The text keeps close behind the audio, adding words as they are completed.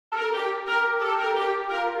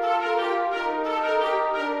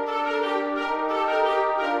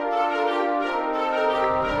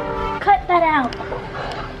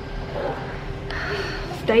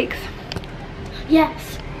steaks?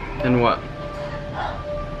 Yes. And what?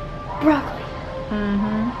 Broccoli.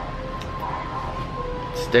 Mm-hmm.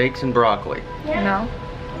 Steaks and broccoli. No.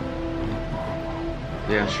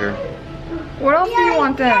 Yeah, sure. What else do you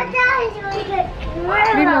want then?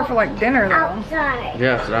 Be more for like dinner though. Outside.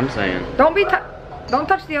 Yeah, that's what I'm saying. Don't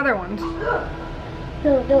touch the other ones.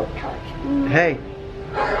 No, don't touch. Hey.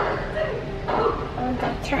 Don't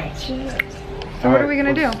touch it. So what are we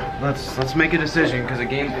gonna do? Let's make a decision because the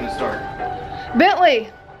game's gonna start. Bentley,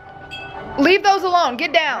 leave those alone.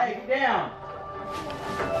 Get down. Hey, get down.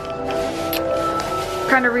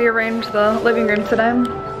 Kind of rearrange the living room today.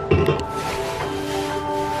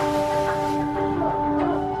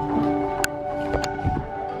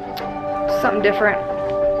 Something different.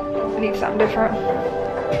 I need something different.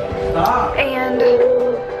 And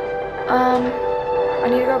I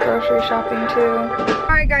need to go grocery shopping too.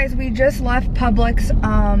 Alright guys, we just left Publix.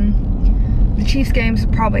 The Chiefs games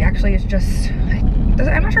probably actually is just,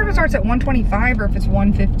 I'm not sure if it starts at 1:25 or if it's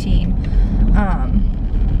 1:15.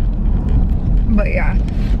 But yeah,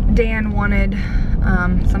 Dan wanted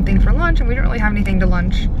something for lunch and we didn't really have anything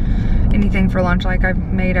for lunch. Like I've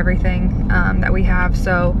made everything that we have,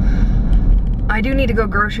 so I do need to go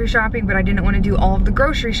grocery shopping, but I didn't want to do all of the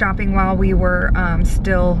grocery shopping while we were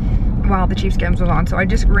while the Chiefs games was on. So I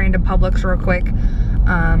just ran to Publix real quick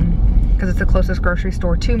because it's the closest grocery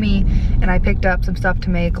store to me, and I picked up some stuff to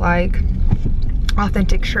make like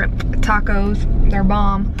authentic shrimp tacos. They're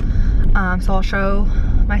bomb. So I'll show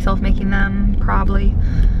myself making them probably.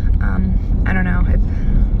 I don't know if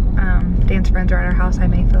Dan's friends are at our house, I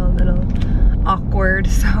may feel a little awkward,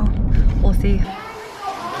 so we'll see.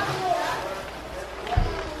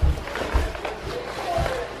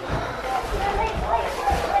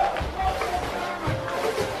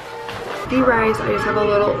 The rice, I just have a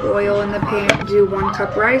little oil in the pan. Do 1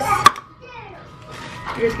 cup rice.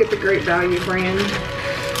 I just get the Great Value brand.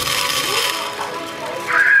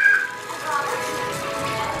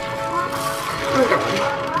 Oh god,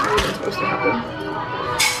 that wasn't supposed to happen.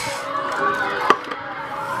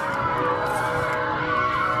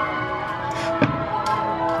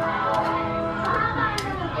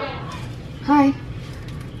 Hi.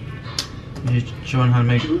 You showing how to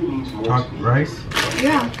make top rice?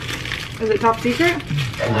 Yeah. Is it top secret?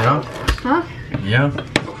 Yeah. Huh? Yeah.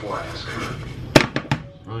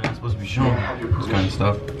 Really not supposed to be showing this kind of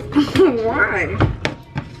stuff. Why?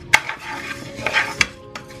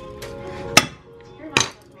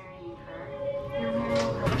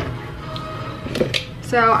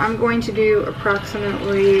 So I'm going to do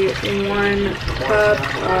approximately 1 cup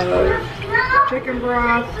of chicken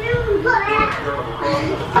broth.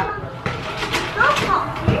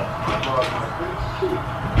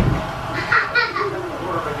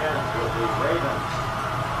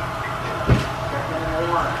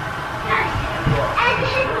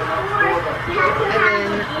 And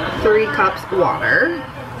then 3 cups water.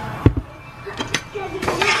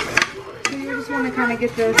 So you just want to kind of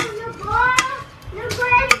get this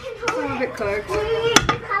some of it cooked. I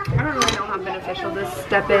don't really know how beneficial this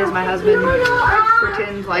step is. My husband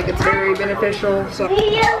pretends like it's very beneficial. So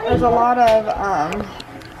there's a lot of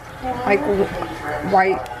like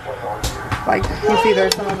white, like you see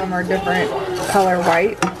there's some of them are different color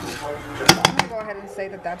white. So I'm gonna go ahead and say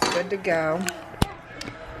that that's good to go.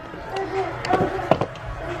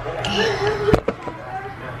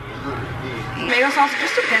 Tomato sauce, it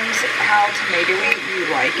just depends how tomatoey you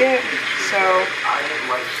like it. So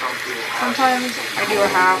sometimes I do a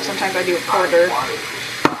half, sometimes I do a quarter.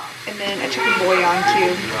 And then a chicken bouillon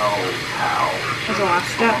cube is the last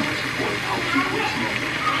step.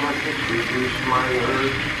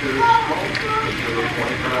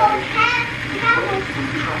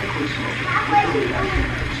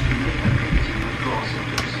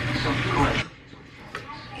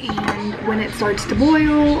 And when it starts to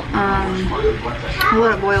boil, I'll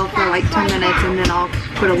let it boil for like 10 minutes and then I'll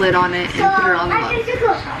put a lid on it and put it on the low.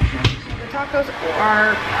 The tacos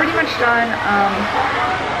are pretty much done.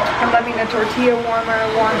 I'm letting the tortilla warmer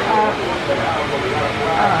warm up.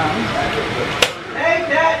 Take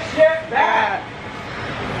that shit back!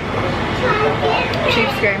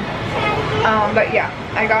 Chiefs game. But yeah,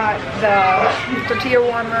 I got the tortilla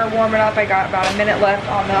warmer warming up. I got about a minute left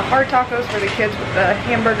on the hard tacos for the kids with the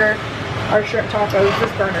hamburger. Our shrimp tacos,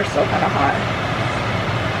 this burner's still kind of hot.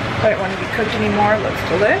 I didn't want to be cooked anymore. It looks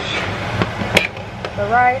delish. The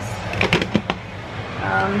rice.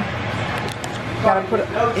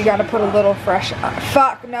 You gotta put a little fresh,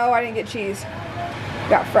 fuck, no, I didn't get cheese.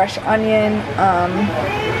 Got fresh onion,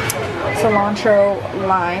 cilantro,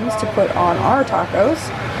 limes to put on our tacos.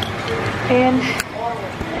 And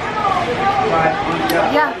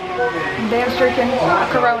Yeah. Dan's drinking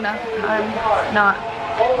Corona. I'm not.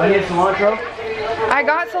 Onion cilantro? I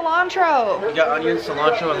got cilantro. You got onions,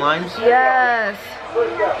 cilantro, and limes? Yes.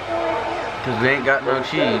 Because we ain't got no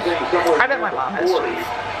cheese. I bet my mom has cheese.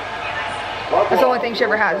 That's the only thing she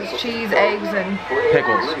ever has is cheese, eggs, and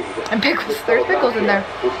Pickles. pickles. There's pickles in there.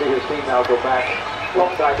 We'll see his team now go back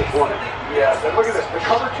outside the corner. Yeah, and look at this. The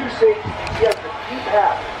cover 2 safety. He has the deep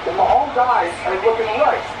pass. The Mahomes eyes are looking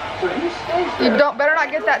right. So he stays there. You better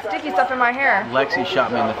not get that sticky stuff in my hair. Lexi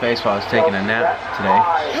shot me in the face while I was taking a nap today.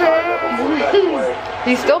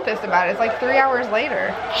 He's still pissed about it. It's like 3 hours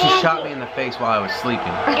later. She shot me in the face while I was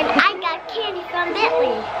sleeping. And I got candy from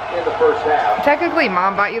Bentley. In the first half. Technically,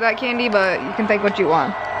 Mom bought you that candy, but you can take what you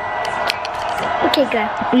want. Okay, good.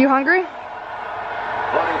 Are you hungry?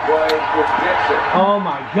 Running play with Dixon. Oh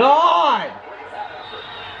my God!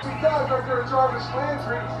 He does right there, Jarvis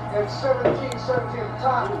Landry, and 17-17 at the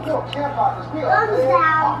time. Little camp hoppers. We are Thumbs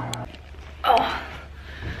down. Oh,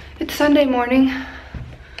 it's Sunday morning.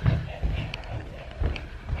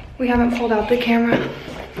 We haven't pulled out the camera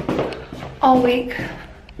all week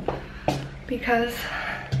because,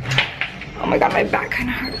 oh my God, my back kind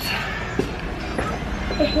of hurts.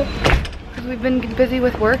 Because we've been busy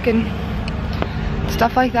with work and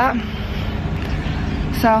stuff like that.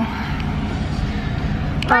 So,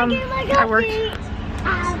 I worked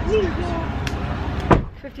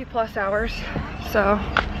 50+ hours, so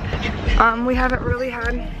we haven't really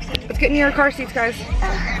had. Let's get in your car seats, guys.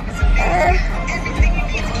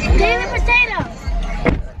 Daily potato.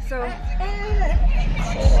 So,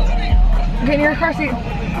 get in your car seat.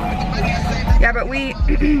 Yeah, but we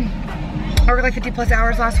worked like 50+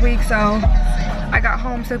 hours last week, so I got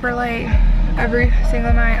home super late every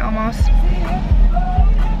single night almost.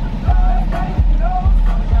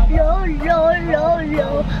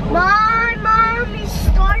 No. My mommy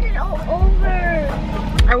started all over.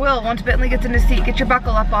 I will once Bentley gets in the seat. Get your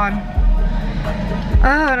buckle up on.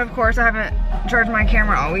 And of course I haven't charged my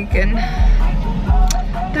camera all weekend.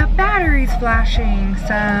 The battery's flashing,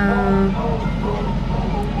 so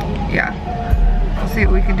yeah. We'll see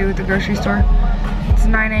what we can do at the grocery store. It's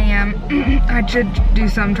 9 a.m. I did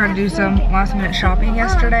try to do some last minute shopping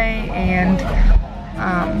yesterday, and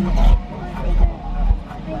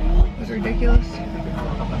it was ridiculous.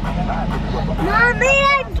 Mommy!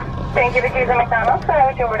 Thank you for choosing McDonald's. Can I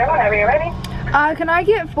have your order whenever you're ready? Can I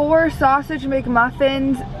get 4 sausage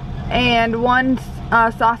McMuffins and 1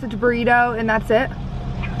 sausage burrito, and that's it?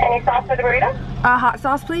 Any sauce for the burrito? Hot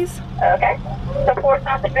sauce, please. Okay. So 4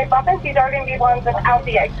 sausage McMuffins. These are going to be ones without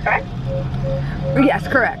the eggs, correct? Yes,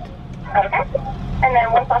 correct. Okay. And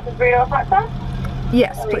then 1 sausage burrito with hot sauce?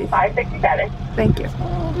 Yes, please. $5.67. Thank you.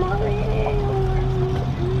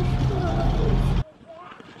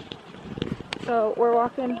 So we're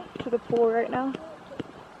walking to the pool right now.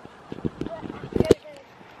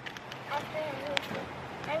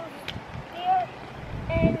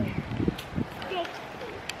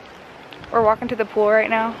 We're walking to the pool right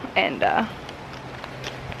now, and yeah,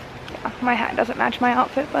 my hat doesn't match my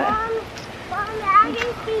outfit, but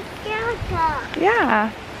yeah,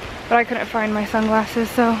 but I couldn't find my sunglasses,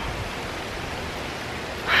 so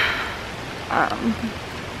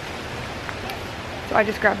so I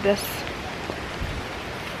just grabbed this.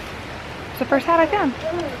 It's the first hat I found.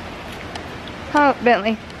 Oh,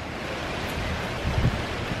 Bentley.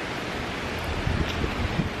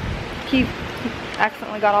 He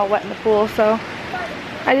accidentally got all wet in the pool, so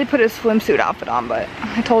I did put his swimsuit outfit on, but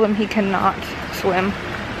I told him he cannot swim.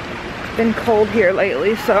 It's been cold here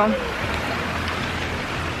lately, so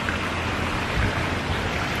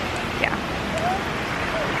yeah.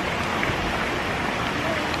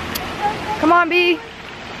 Come on, B.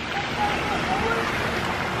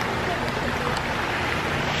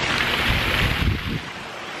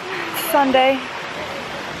 It's Sunday.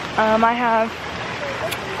 I have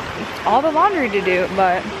all the laundry to do,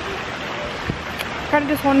 but kind of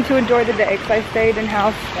just wanted to enjoy the day because I stayed in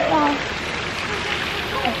house.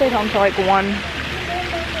 I stayed home till like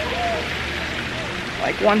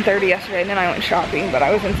 1:30 yesterday, and then I went shopping, but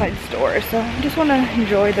I was inside stores, so I just want to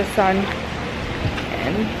enjoy the sun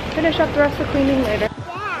and finish up the rest of the cleaning later.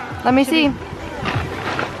 Yeah. Let me see.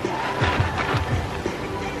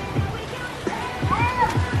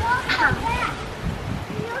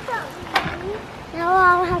 Now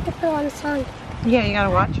I'll have to put on a song. Yeah, you gotta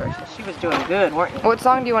watch her. She was doing good, weren't you? What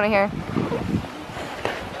song do you want to hear?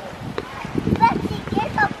 Let's see,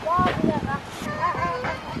 get the ball.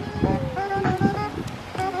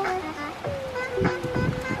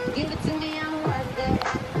 Give it to me, I'm worth it.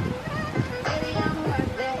 Baby, I'm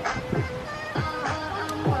worth it.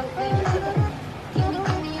 I'm worth it. Give it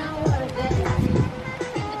to me, I'm worth it.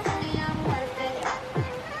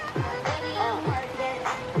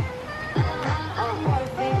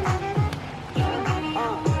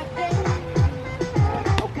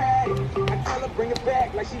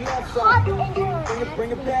 hot in here.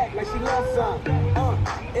 Bring it back like she loves some.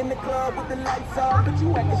 In the club with the lights on, but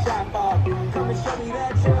you at the shop off. Come and show me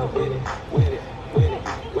that chill with it, with it, with it,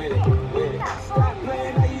 with it, with it. Stop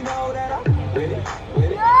playing, now you know that I'm with it,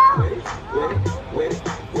 with it, with it, with it, with it,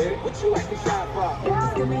 with it. What you at the shop off?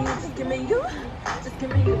 Just give me you, just give me you, just give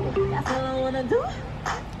me you. That's all I wanna do.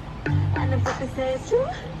 And if what they say is true,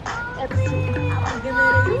 that's true. I wanna give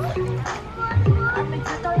it to you. I think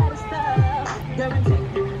it's a lot of stuff. Guaranteed.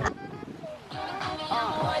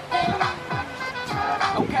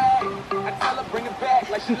 Okay, I tell her bring it back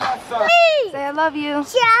like she loves some. Say I love you. Yeah,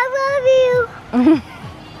 I love you.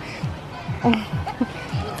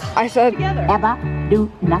 I said Ever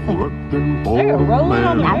do nothing. They're rolling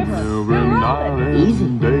on the river. Easy.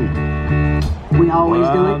 We always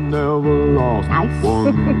do it. Nice.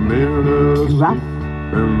 Rough.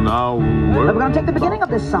 But we're gonna take the beginning of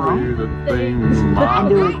this song and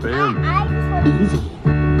do it easy.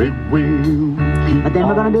 But then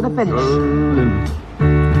we're gonna do the finish.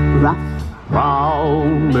 Rough.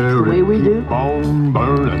 The way we do.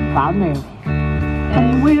 Proud Mary.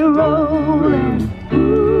 And we're rolling.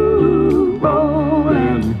 Ooh,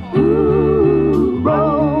 rolling. Ooh,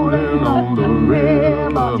 rolling on the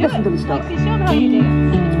river. Listen to the story. Show me how you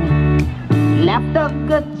dance. Left a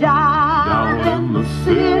good job down in the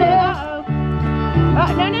city.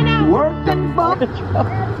 No. Working for the job.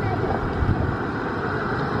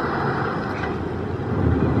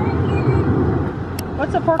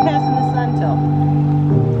 What's the forecast in the sun till?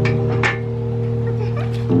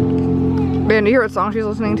 Man, do you hear what song she's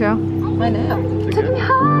listening to? I know.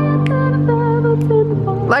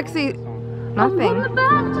 Lexi, nothing.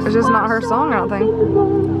 It's just not her song, I don't think.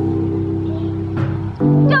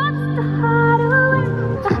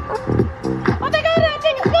 Oh my god, that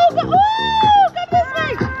thing is so good! Woo! Come this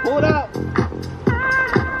way! Pull it out.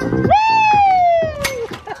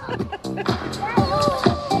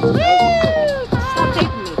 Stop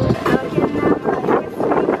taping me.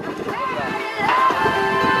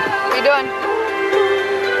 What are you doing?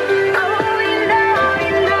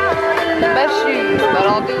 Best shoes, but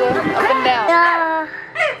I'll do it up and down.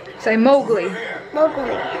 Say Mowgli.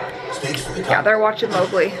 Mowgli. Yeah, they're watching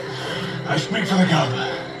Mowgli. I speak for the cub.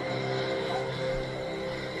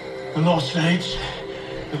 The lost age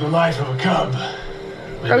of the life of a cub.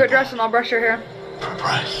 Go get dressed and I'll brush your hair. For a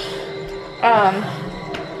price.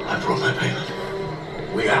 I brought my payment.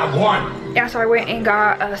 We have one. Yeah, so I went and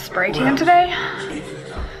got a spray tan today.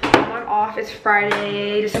 I'm off. It's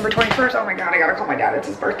Friday, December 21st. Oh my god, I gotta call my dad. It's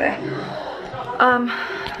his birthday.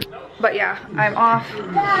 But yeah, I'm off.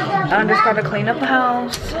 I'm just gotta clean up the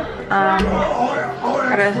house.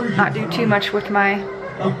 Gotta not do too much with my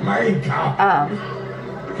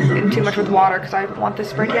too much with water because I want this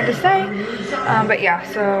spray tan to stay. But yeah,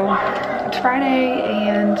 so it's Friday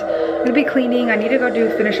and I'm gonna be cleaning. I need to go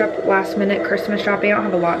finish up last minute Christmas shopping. I don't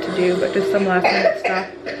have a lot to do, but just some last minute stuff.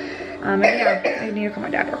 And yeah, I need to call my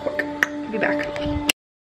dad real quick. I'll be back.